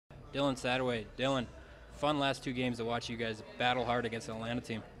Dylan Sadowy. Dylan, fun last two games to watch you guys battle hard against an Atlanta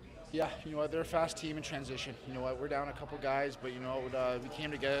team. Yeah, you know what? They're a fast team in transition. You know what? We're down a couple guys, but you know we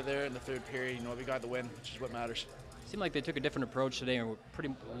came together there in the third period. You know we got the win, which is what matters. Seemed like they took a different approach today and were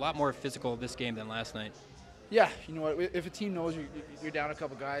a lot more physical this game than last night. Yeah, you know what? If a team knows you're down a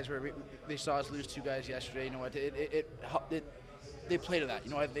couple guys, where they saw us lose two guys yesterday, you know what? They play to that.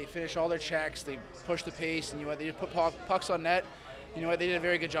 You know what? They finish all their checks, they push the pace, and you know what? They just put pucks on net. You know what? They did a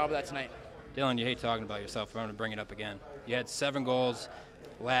very good job of that tonight. Dylan, you hate talking about yourself, but I'm going to bring it up again. You had 7 goals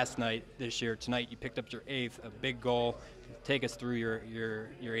last night this year. Tonight you picked up your 8th, a big goal. Take us through your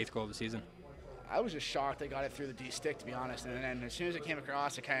 8th goal of the season. I was just shocked I got it through the D stick, to be honest. And then as soon as it came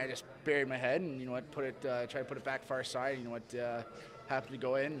across, I kind of just buried my head and, you know what, tried to put it back far side. You know what, happened to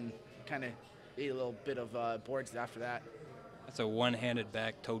go in and kind of ate a little bit of boards after that. That's a one-handed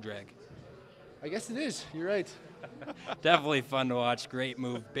back toe drag. I guess it is. You're right. Definitely fun to watch. Great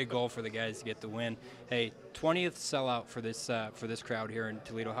move. Big goal for the guys to get the win. Hey, 20th sellout for this crowd here in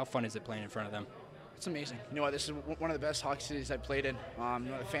Toledo. How fun is it playing in front of them? It's amazing. You know what? This is one of the best hockey cities I've played in.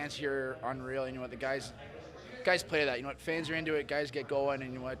 You know, the fans here are unreal. You know what? The guys play that. You know what? Fans are into it. Guys get going.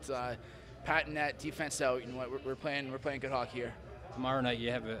 And you know what? Pat and net, defense out. You know what? We're playing good hockey here. Tomorrow night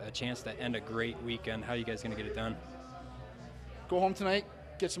you have a chance to end a great weekend. How are you guys going to get it done? Go home tonight,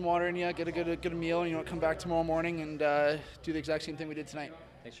 get some water in you, get a meal, and you know, come back tomorrow morning and do the exact same thing we did tonight.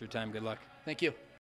 Thanks for your time. Good luck. Thank you.